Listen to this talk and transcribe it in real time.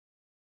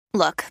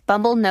Look,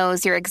 Bumble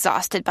knows you're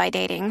exhausted by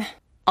dating.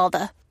 All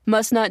the,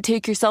 must not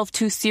take yourself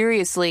too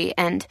seriously,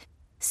 and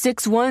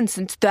 6'1"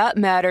 since that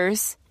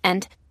matters.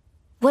 And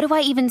what do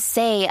I even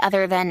say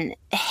other than,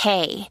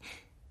 hey?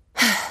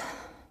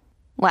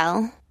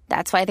 Well,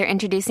 that's why they're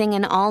introducing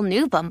an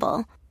all-new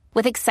Bumble,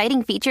 with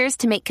exciting features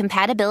to make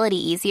compatibility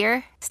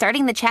easier,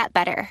 starting the chat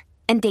better,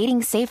 and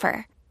dating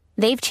safer.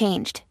 They've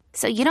changed,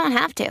 so you don't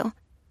have to.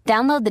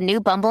 Download the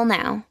new Bumble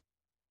now.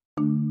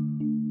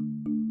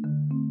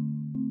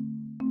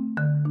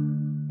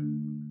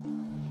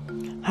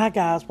 Hi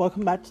guys,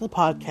 welcome back to the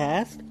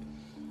podcast.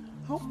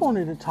 I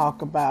wanted to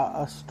talk about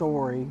a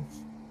story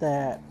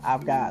that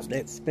I've got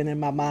that's been in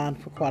my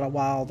mind for quite a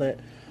while that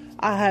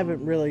I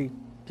haven't really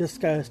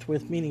discussed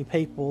with many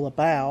people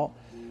about,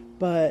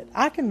 but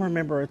I can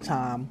remember a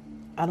time,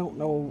 I don't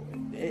know,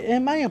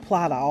 it may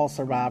apply to all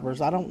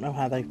survivors, I don't know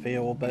how they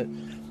feel, but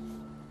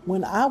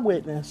when I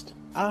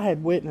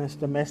had witnessed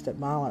domestic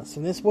violence,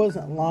 and this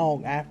wasn't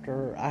long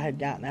after I had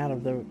gotten out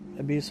of the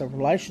abusive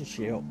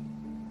relationship.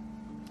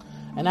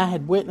 And I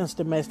had witnessed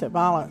domestic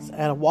violence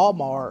at a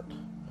Walmart.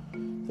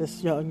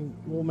 This young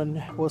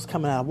woman was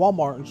coming out of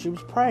Walmart and she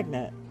was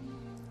pregnant.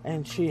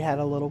 And she had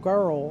a little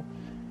girl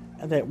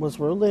that was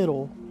real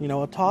little,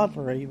 a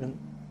toddler even.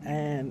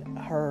 And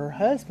her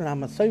husband,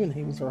 I'm assuming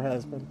he was her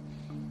husband,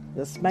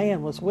 this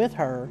man was with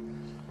her.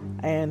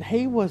 And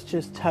he was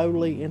just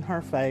totally in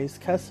her face,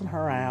 cussing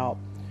her out.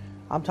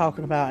 I'm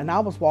talking about, and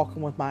I was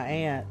walking with my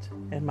aunt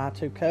and my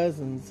two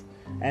cousins.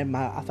 And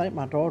I think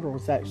my daughter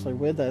was actually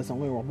with us,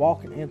 and we were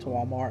walking into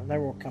Walmart, and they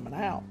were coming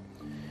out.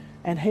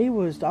 And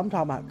I'm talking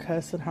about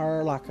cussing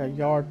her like a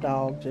yard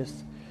dog, just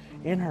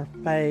in her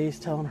face,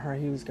 telling her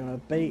he was going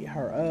to beat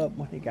her up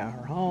when he got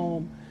her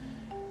home.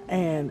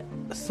 And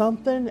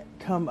something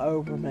come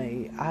over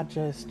me.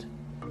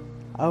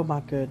 Oh my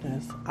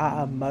goodness.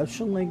 I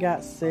emotionally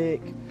got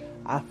sick.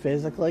 I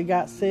physically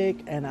got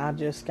sick, and I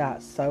just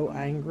got so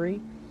angry.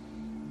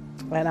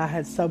 And I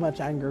had so much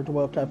anger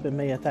dwelt up in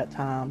me at that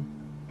time.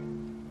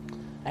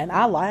 And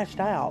I lashed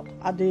out.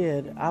 I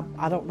did.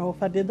 I don't know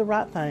if I did the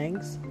right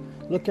things.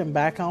 Looking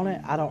back on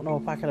it, I don't know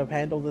if I could have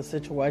handled the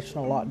situation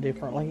a lot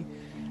differently.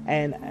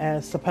 And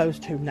as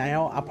opposed to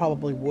now, I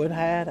probably would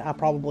have. I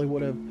probably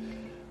would have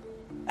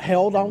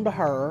held on to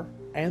her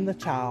and the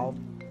child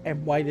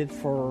and waited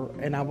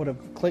and I would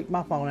have clicked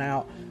my phone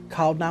out,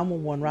 called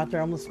 911 right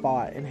there on the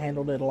spot and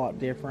handled it a lot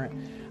different.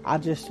 I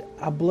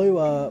blew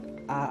up.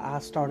 I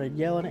started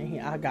yelling at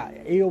him. I got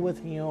ill with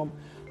him.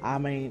 I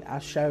mean, I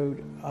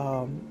showed...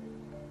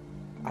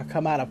 I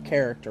come out of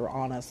character,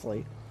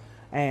 honestly.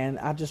 And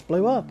I just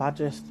blew up. I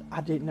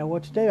didn't know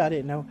what to do.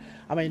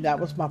 That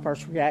was my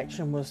first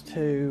reaction, was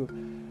to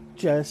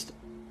just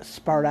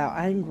spurt out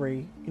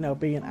angry,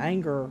 being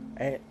anger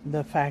at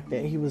the fact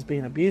that he was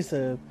being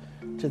abusive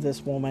to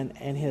this woman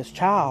and his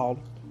child.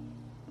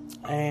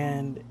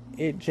 And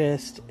it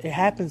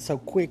happened so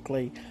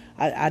quickly.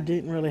 I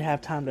didn't really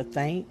have time to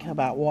think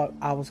about how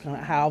I was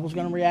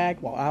going to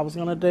react, what I was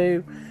going to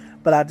do.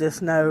 But I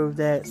just know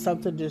that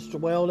something just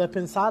welled up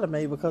inside of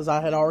me because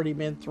I had already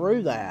been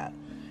through that.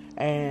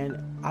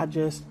 And I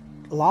just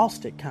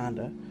lost it, kind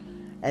of.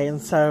 And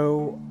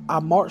so I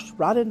marched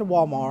right into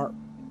Walmart,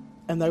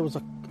 and there was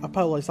a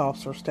police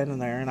officer standing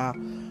there. And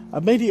I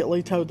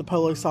immediately told the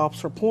police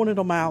officer, pointed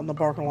them out in the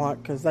parking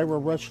lot because they were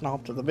rushing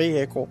off to the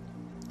vehicle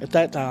at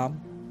that time.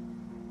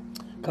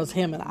 Because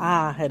him and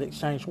I had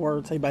exchanged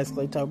words. He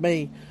basically told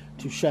me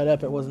to shut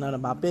up, it was none of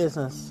my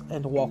business,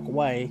 and to walk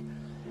away.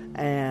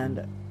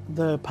 And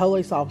the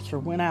police officer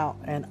went out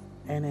and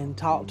then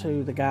talked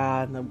to the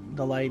guy and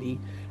the lady,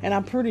 and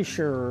I'm pretty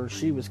sure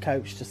she was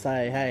coached to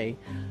say, hey,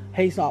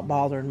 he's not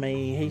bothering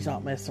me, he's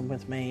not messing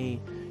with me.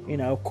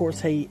 Of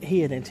course he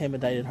had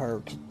intimidated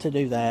her to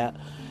do that.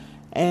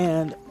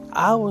 And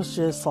I was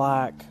just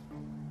like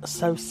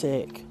so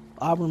sick.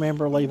 I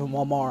remember leaving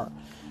Walmart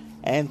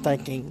and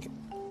thinking,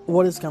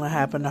 what is going to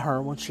happen to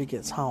her when she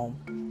gets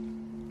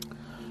home?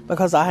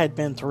 Because I had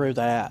been through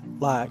that.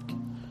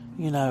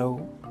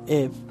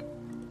 If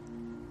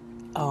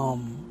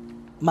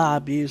my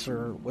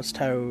abuser was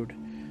told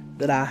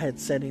that I had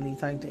said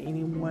anything to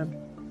anyone,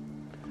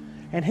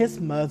 and his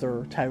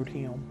mother told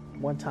him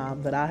one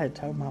time that I had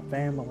told my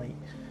family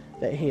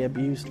that he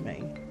abused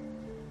me.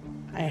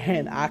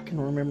 And I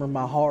can remember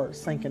my heart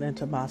sinking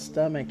into my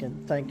stomach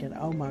and thinking,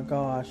 oh my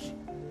gosh,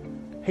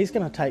 he's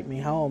going to take me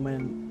home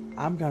and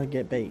I'm going to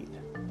get beat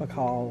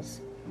because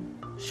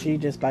she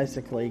just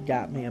basically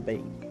got me a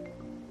beat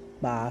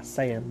by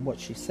saying what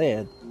she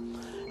said.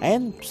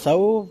 And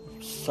so,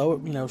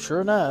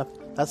 sure enough,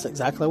 that's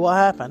exactly what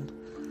happened.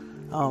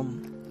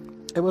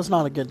 It was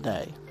not a good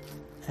day.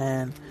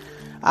 And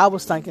I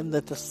was thinking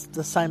that the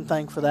same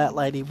thing for that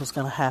lady was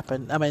going to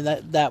happen. I mean,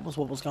 that was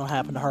what was going to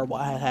happen to her,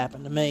 what had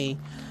happened to me.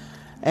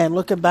 And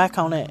looking back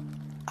on it,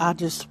 I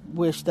just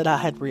wish that I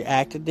had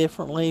reacted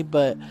differently.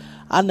 But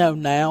I know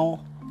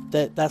now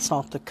that that's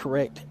not the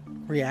correct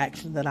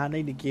reaction that I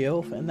need to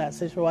give in that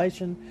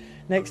situation.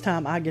 Next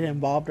time I get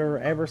involved or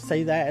ever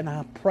see that, and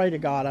I pray to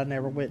God I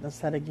never witness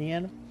that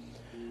again,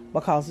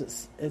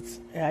 because it's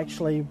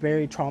actually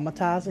very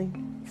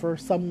traumatizing. for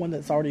someone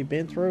that's already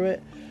been through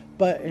it.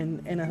 But in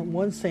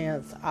one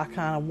sense, I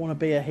kind of want to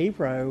be a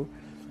hero.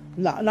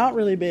 Not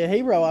really be a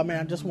hero. I mean,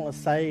 I just want to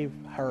save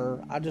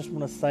her. I just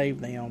want to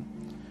save them.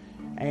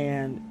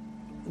 And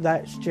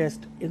that's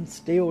just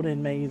instilled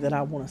in me that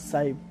I want to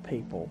save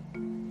people.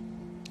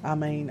 I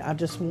mean, I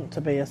just want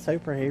to be a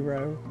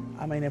superhero.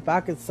 I mean, if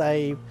I could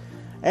save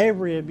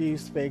every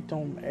abuse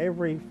victim,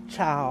 every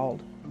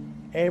child,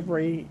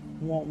 every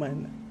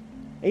woman,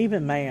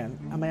 even man.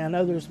 I mean, I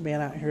know there's men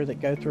out here that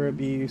go through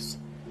abuse.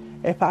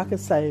 If I could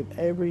save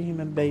every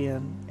human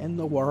being in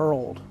the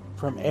world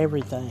from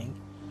everything.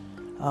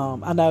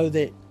 I know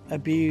that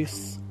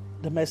abuse,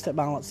 domestic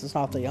violence is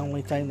not the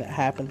only thing that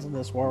happens in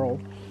this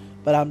world.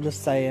 But I'm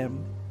just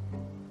saying,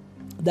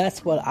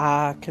 that's what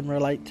I can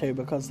relate to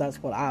because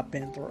that's what I've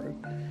been through.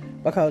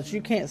 Because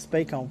you can't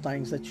speak on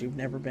things that you've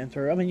never been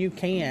through. I mean, you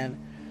can.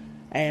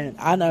 And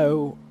I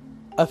know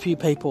a few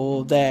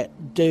people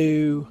that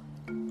do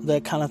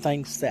the kind of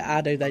things that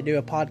I do. They do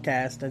a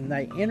podcast and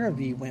they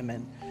interview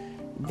women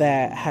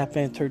that have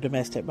been through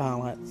domestic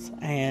violence.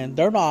 And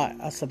they're not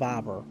a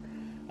survivor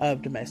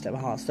of domestic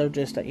violence. They're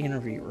just an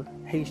interviewer.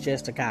 He's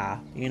just a guy,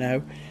 you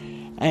know.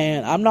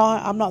 And I'm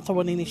not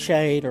throwing any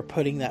shade or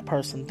putting that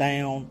person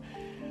down.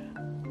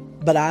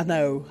 But I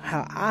know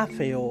how I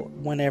feel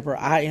whenever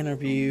I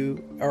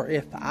interview, or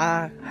if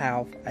I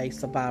have a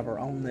survivor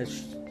on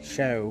this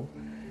show.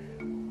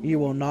 You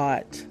will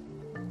not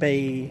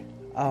be,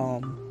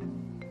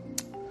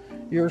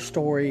 your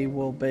story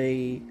will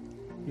be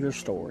your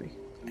story.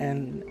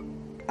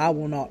 And I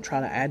will not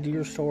try to add to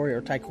your story or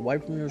take away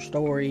from your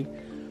story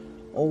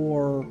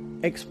or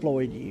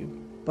exploit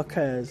you,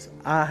 because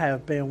I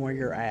have been where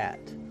you're at.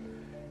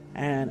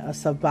 And a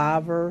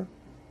survivor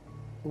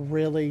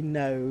really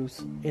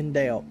knows in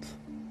depth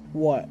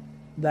what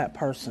that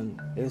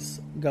person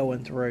is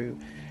going through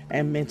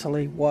and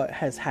mentally what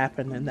has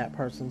happened in that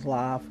person's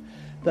life.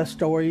 The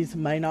stories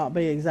may not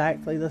be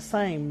exactly the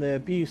same. The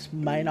abuse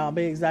may not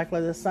be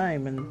exactly the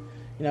same. And,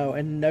 you know,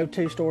 and no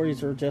two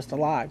stories are just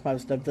alike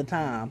most of the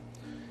time.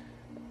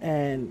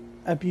 And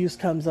abuse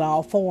comes in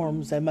all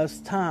forms. And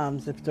most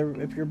times, if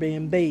you're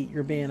being beat,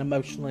 you're being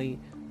emotionally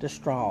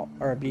distraught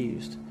or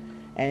abused.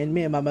 And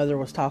me and my mother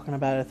was talking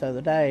about it the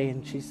other day,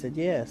 and she said,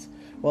 yes.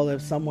 Well,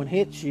 if someone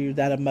hits you,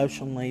 that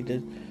emotionally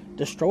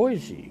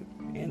destroys you,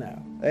 you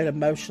know. It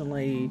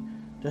emotionally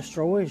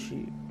destroys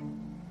you,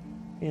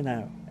 you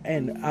know.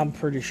 And I'm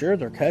pretty sure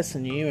they're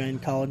cussing you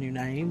and calling you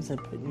names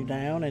and putting you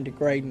down and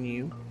degrading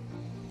you.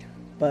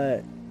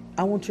 But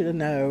I want you to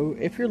know,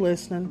 if you're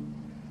listening,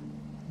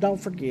 don't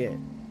forget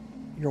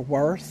your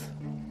worth.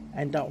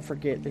 And don't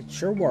forget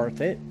that you're worth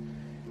it.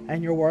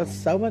 And you're worth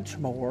so much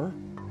more.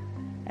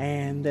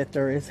 And that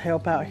there is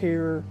help out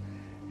here.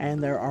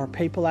 And there are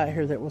people out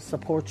here that will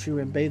support you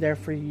and be there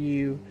for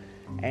you.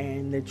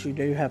 And that you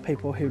do have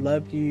people who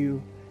love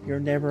you. You're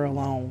never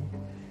alone.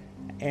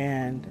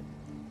 And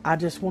I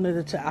just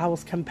wanted I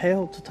was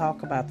compelled to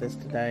talk about this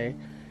today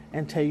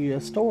and tell you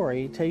that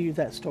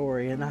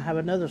story. And I have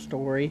another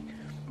story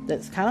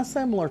that's kind of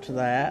similar to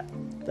that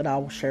I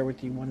will share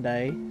with you one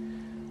day.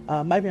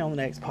 Maybe on the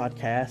next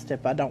podcast,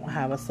 if I don't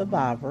have a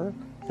survivor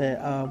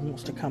that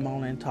wants to come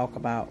on and talk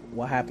about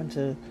what happened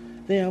to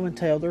them and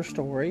tell their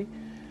story.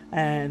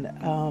 And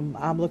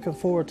I'm looking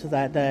forward to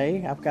that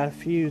day. I've got a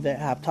few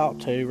that I've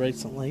talked to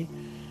recently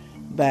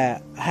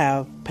that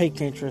have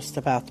piqued interest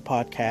about the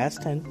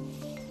podcast. And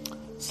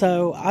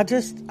so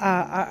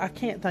I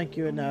can't thank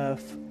you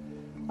enough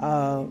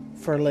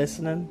for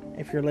listening.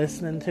 If you're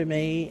listening to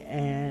me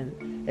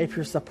and if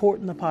you're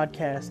supporting the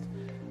podcast,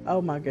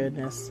 oh my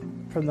goodness,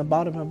 from the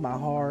bottom of my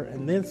heart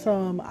and then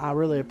some, I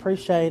really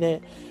appreciate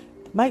it.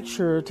 Make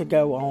sure to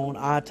go on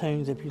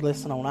iTunes if you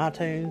listen on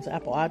iTunes,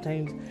 Apple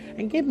iTunes,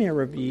 and give me a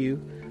review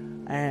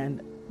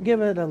and give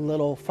it a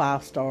little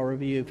 5-star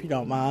review if you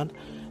don't mind.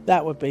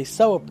 That would be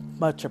so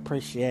much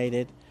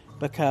appreciated,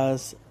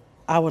 because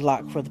I would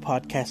like for the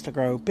podcast to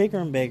grow bigger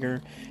and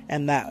bigger,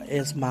 and that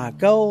is my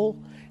goal.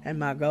 And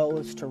my goal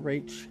is to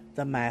reach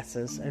the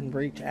masses and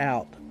reach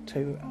out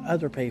to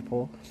other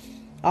people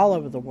all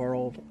over the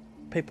world,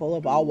 people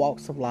of all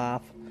walks of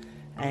life.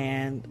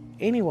 And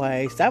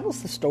anyways, that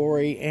was the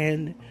story.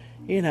 And,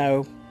 you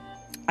know,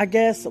 I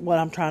guess what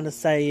I'm trying to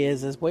say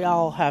is we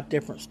all have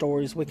different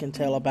stories we can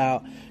tell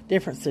about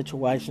different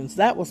situations.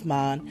 That was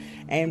mine.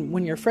 And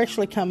when you're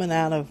freshly coming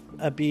out of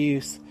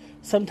abuse,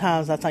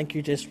 sometimes I think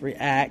you just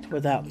react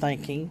without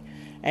thinking.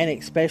 And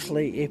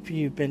especially if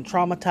you've been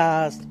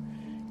traumatized,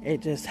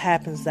 it just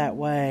happens that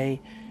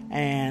way.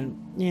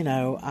 And, you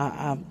know,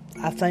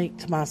 I think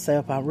to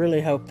myself, I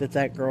really hope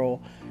that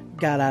girl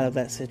got out of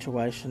that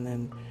situation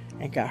and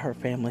got her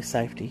family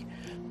safety.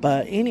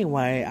 But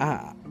anyway,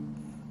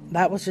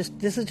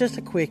 this is just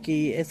a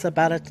quickie. It's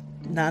about a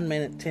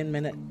 9-minute,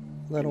 10-minute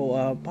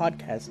little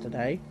podcast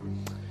today.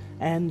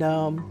 And,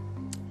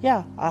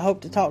 I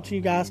hope to talk to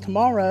you guys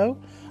tomorrow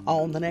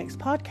on the next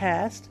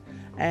podcast.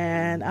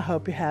 And I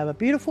hope you have a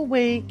beautiful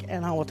week,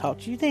 and I will talk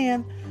to you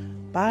then.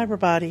 Bye,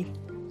 everybody.